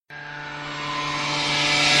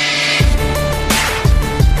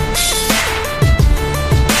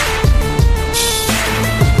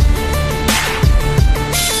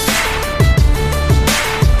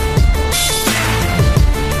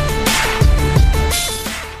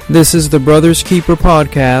This is the Brothers Keeper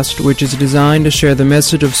podcast, which is designed to share the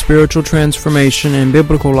message of spiritual transformation and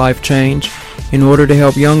biblical life change in order to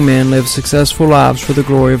help young men live successful lives for the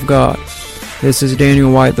glory of God. This is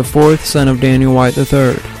Daniel White IV, son of Daniel White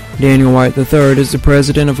III. Daniel White III is the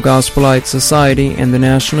president of Gospel Light Society and the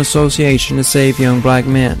National Association to Save Young Black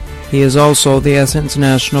Men. He is also the Essence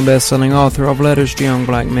National best-selling author of Letters to Young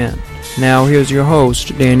Black Men. Now here's your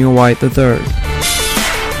host, Daniel White III.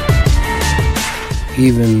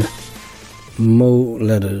 Even more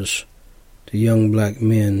letters to young black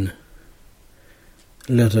men.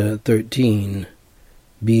 Letter 13.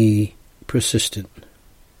 Be persistent.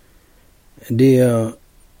 Dear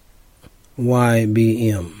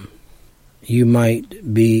YBM, you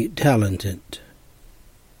might be talented.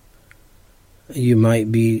 You might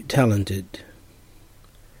be talented.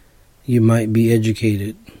 You might be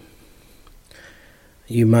educated.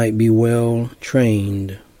 You might be well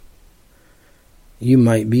trained. You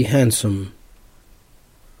might be handsome,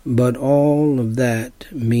 but all of that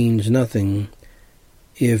means nothing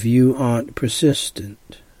if you aren't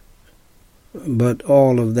persistent. But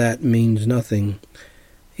all of that means nothing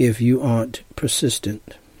if you aren't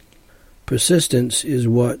persistent. Persistence is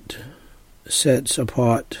what sets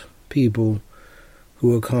apart people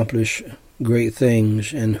who accomplish great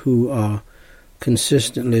things and who are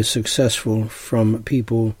consistently successful from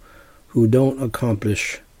people who don't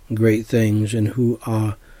accomplish great things and who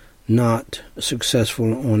are not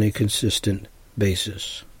successful on a consistent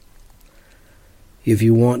basis. If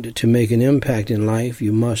you want to make an impact in life,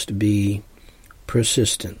 you must be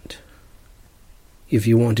persistent. If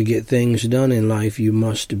you want to get things done in life, you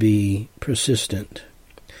must be persistent.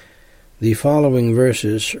 The following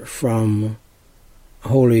verses from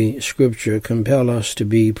Holy Scripture compel us to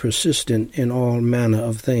be persistent in all manner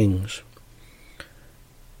of things.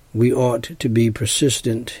 We ought to be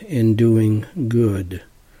persistent in doing good,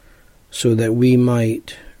 so that we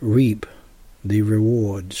might reap the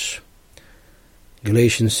rewards.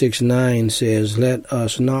 Galatians 6:9 says, "Let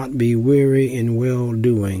us not be weary in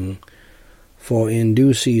well-doing, for in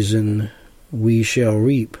due season we shall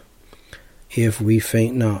reap, if we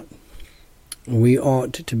faint not." We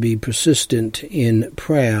ought to be persistent in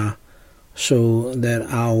prayer, so that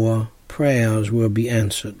our prayers will be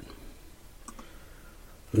answered.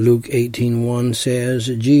 Luke 18:1 says,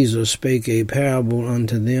 "Jesus spake a parable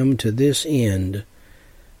unto them to this end,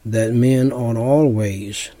 that men ought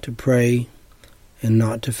always to pray and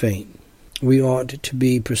not to faint." We ought to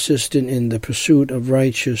be persistent in the pursuit of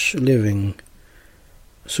righteous living,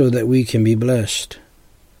 so that we can be blessed.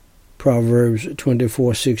 Proverbs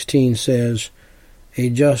 24:16 says, "A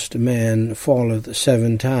just man falleth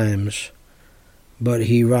 7 times, but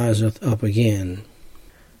he riseth up again."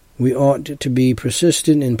 We ought to be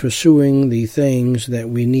persistent in pursuing the things that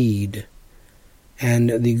we need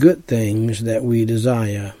and the good things that we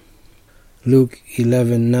desire. Luke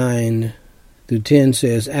 11:9-10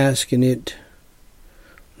 says, "Ask and it."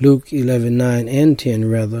 Luke 11:9 and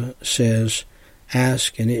 10 says,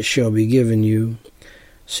 "Ask and it shall be given you.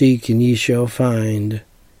 Seek and ye shall find.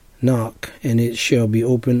 Knock and it shall be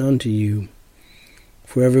opened unto you.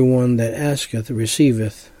 For everyone that asketh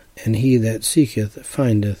receiveth, and he that seeketh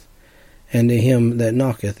findeth, and to him that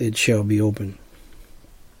knocketh it shall be opened."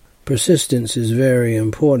 Persistence is very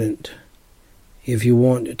important if you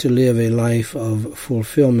want to live a life of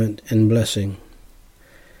fulfillment and blessing.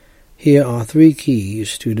 Here are 3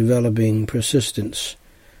 keys to developing persistence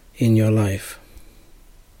in your life.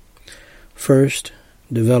 First,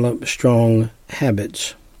 develop strong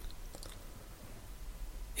habits.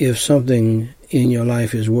 If something in your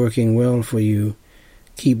life is working well for you,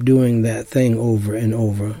 keep doing that thing over and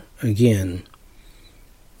over again.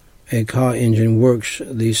 A car engine works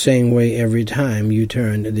the same way every time you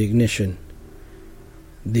turn the ignition.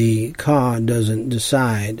 The car doesn't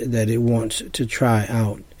decide that it wants to try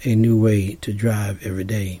out a new way to drive every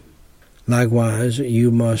day. Likewise,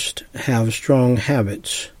 you must have strong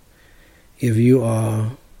habits if you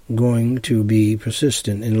are going to be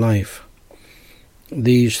persistent in life.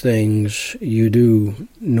 These things you do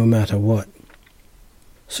no matter what.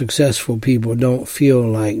 Successful people don't feel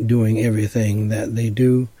like doing everything that they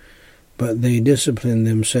do, but they discipline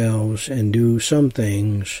themselves and do some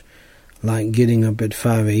things, like getting up at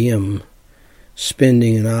 5 a.m.,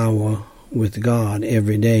 spending an hour with God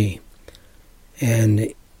every day,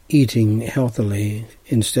 and eating healthily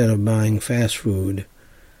instead of buying fast food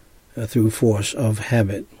through force of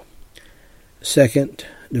habit. Second,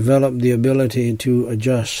 develop the ability to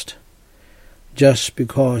adjust. Just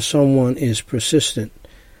because someone is persistent,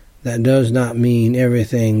 that does not mean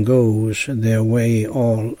everything goes their way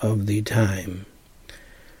all of the time.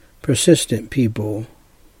 Persistent people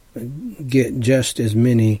get just as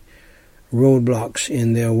many roadblocks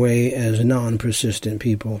in their way as non-persistent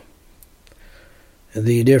people.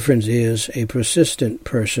 The difference is a persistent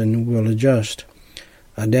person will adjust,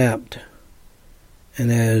 adapt,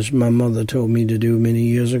 and as my mother told me to do many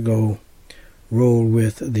years ago, roll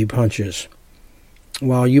with the punches.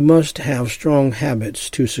 While you must have strong habits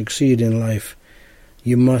to succeed in life,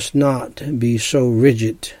 you must not be so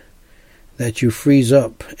rigid that you freeze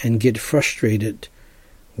up and get frustrated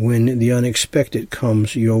when the unexpected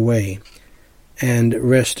comes your way. And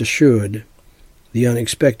rest assured, the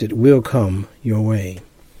unexpected will come your way.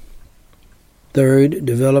 Third,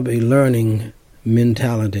 develop a learning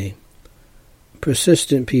mentality.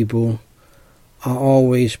 Persistent people are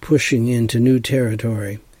always pushing into new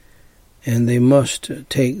territory, and they must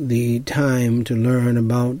take the time to learn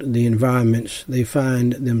about the environments they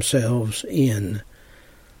find themselves in.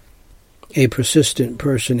 A persistent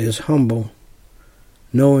person is humble,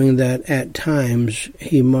 knowing that at times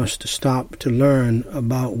he must stop to learn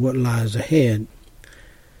about what lies ahead.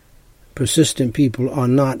 Persistent people are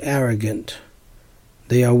not arrogant.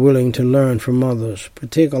 They are willing to learn from others,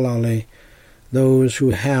 particularly those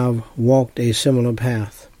who have walked a similar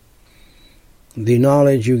path. The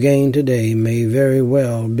knowledge you gain today may very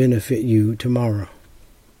well benefit you tomorrow.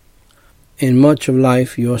 In much of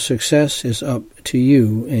life, your success is up to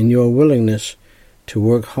you and your willingness to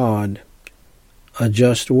work hard,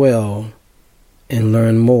 adjust well, and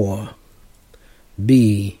learn more.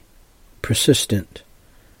 Be persistent.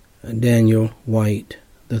 Daniel White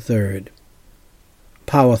III.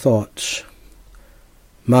 Power Thoughts.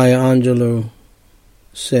 Maya Angelou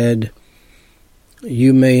said,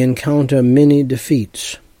 "You may encounter many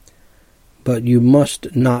defeats, but you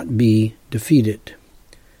must not be defeated.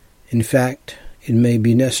 In fact, it may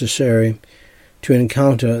be necessary to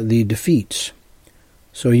encounter the defeats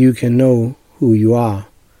so you can know who you are,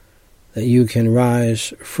 that you can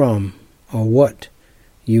rise from, or what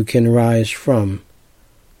you can rise from,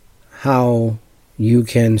 how you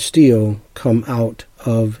can still come out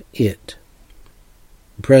of it."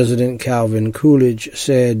 President Calvin Coolidge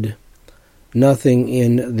said, "Nothing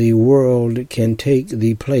in the world can take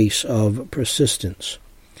the place of persistence.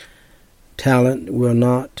 Talent will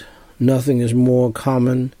not. Nothing is more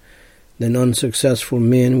common than unsuccessful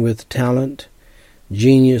men with talent.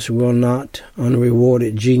 Genius will not.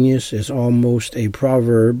 Unrewarded genius is almost a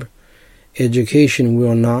proverb. Education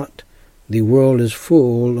will not. The world is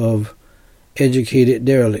full of educated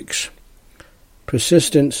derelicts.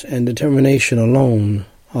 Persistence and determination alone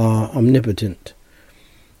are omnipotent.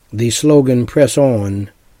 The slogan, 'Press On,'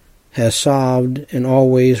 has solved and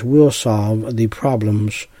always will solve the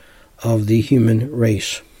problems of the human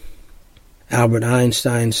race." Albert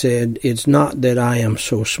Einstein said, "It's not that I am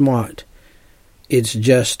so smart. It's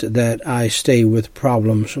just that I stay with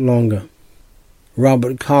problems longer."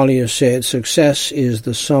 Robert Collier said, "Success is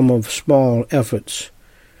the sum of small efforts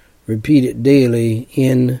repeated daily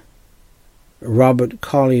in." Robert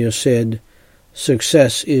Collier said,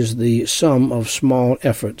 "Success is the sum of small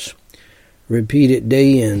efforts repeated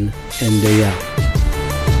day in and day out."